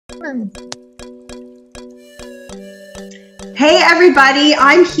Hey everybody,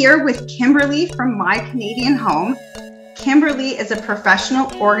 I'm here with Kimberly from My Canadian Home. Kimberly is a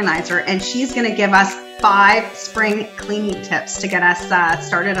professional organizer and she's going to give us 5 spring cleaning tips to get us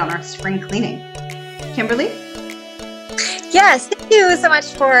started on our spring cleaning. Kimberly? Yes, thank you so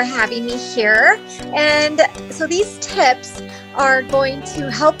much for having me here. And so these tips are going to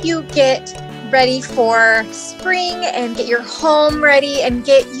help you get ready for spring and get your home ready and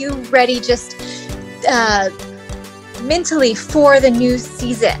get you ready just mentally for the new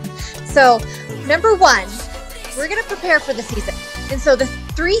season. So number 1, we're going to prepare for the season. And so the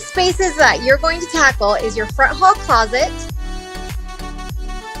 3 spaces that you're going to tackle is your front hall closet,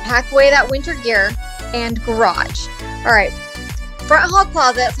 pack away that winter gear, and garage. All right, front hall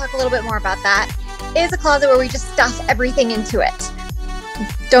closet, let's talk a little bit more about that, is a closet where we just stuff everything into it.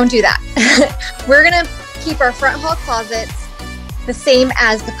 Don't do that. We're going to keep our front hall closets the same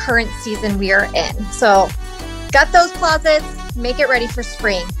as the current season we are in. So got those closets, make it ready for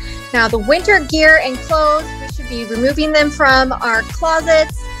spring. Now the winter gear and clothes, we should be removing them from our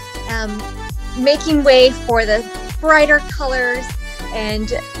closets, making way for the brighter colors and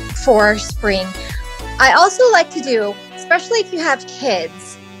for spring. I also like to do, especially if you have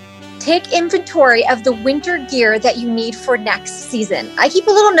kids, take inventory of the winter gear that you need for next season. I keep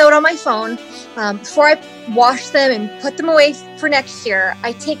a little note on my phone before I wash them and put them away for next year.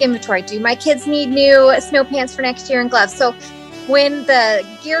 I take inventory. Do my kids need new snow pants for next year and gloves? So when the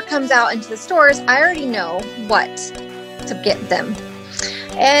gear comes out into the stores, I already know what to get them.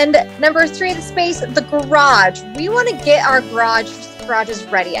 And number 3, the space, the garage. We want to get our garages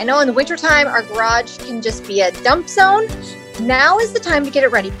ready. I know in the wintertime, our garage can just be a dump zone. Now is the time to get it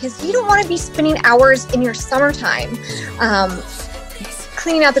ready because you don't want to be spending hours in your summertime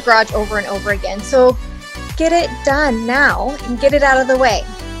cleaning out the garage over and over again. So get it done now and get it out of the way.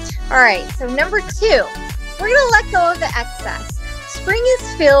 All right, so number 2, we're going to let go of the excess. Spring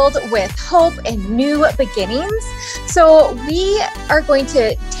is filled with hope and new beginnings. So we are going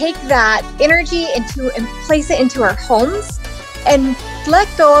to take that energy and place it into our homes and let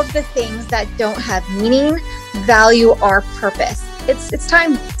go of the things that don't have meaning, value, or purpose. It's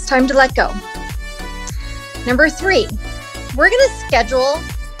time to let go. Number 3, we're going to schedule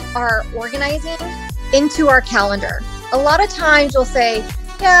our organizing into our calendar. A lot of times you'll say,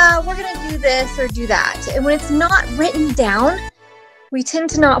 yeah, we're going to do this or do that. And when it's not written down, we tend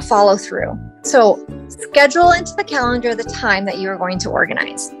to not follow through. So schedule into the calendar the time that you are going to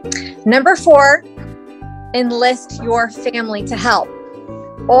organize. Number 4, enlist your family to help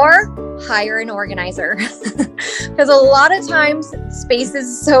or hire an organizer. Because a lot of times space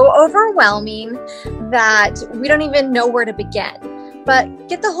is so overwhelming that we don't even know where to begin. But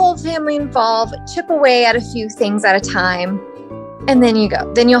get the whole family involved, chip away at a few things at a time, and then you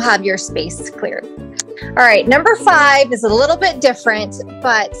go. Then you'll have your space cleared. All right, number 5 is a little bit different,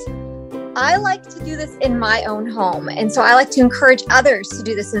 but I like to do this in my own home. And so I like to encourage others to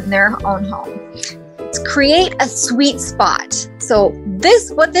do this in their own home. It's create a sweet spot. So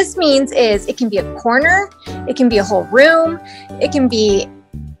what this means is it can be a corner, it can be a whole room, it can be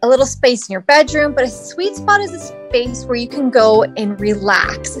a little space in your bedroom, but a sweet spot is a space where you can go and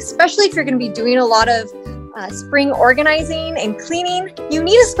relax, especially if you're going to be doing a lot of spring organizing and cleaning. You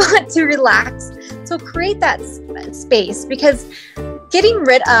need a spot to relax. So create that space, because getting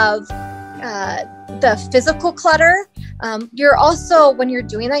rid of the physical clutter, when you're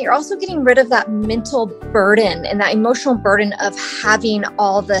doing that, you're also getting rid of that mental burden and that emotional burden of having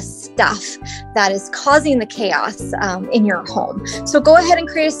all the stuff that is causing the chaos in your home. So go ahead and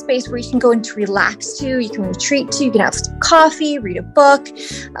create a space where you can go into relax to, you can retreat to, you can have some coffee, read a book,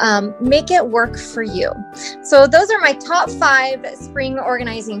 make it work for you. So those are my top 5 spring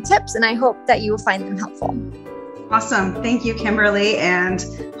organizing tips, and I hope that you will find them helpful. Awesome. Thank you, Kimberly. And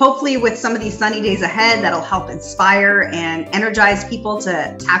hopefully with some of these sunny days ahead, that'll help inspire and energize people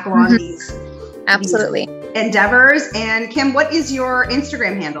to tackle on these endeavors. And Kim, what is your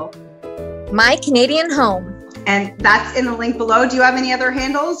Instagram handle? My Canadian Home. And that's in the link below. Do you have any other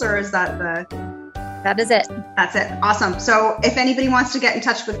handles, or is that That is it. That's it. Awesome. So if anybody wants to get in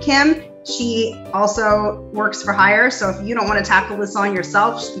touch with Kim, she also works for hire. So if you don't want to tackle this on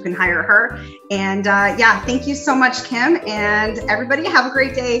yourself, you can hire her. And thank you so much, Kim. And everybody have a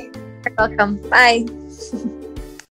great day. You're welcome. Bye.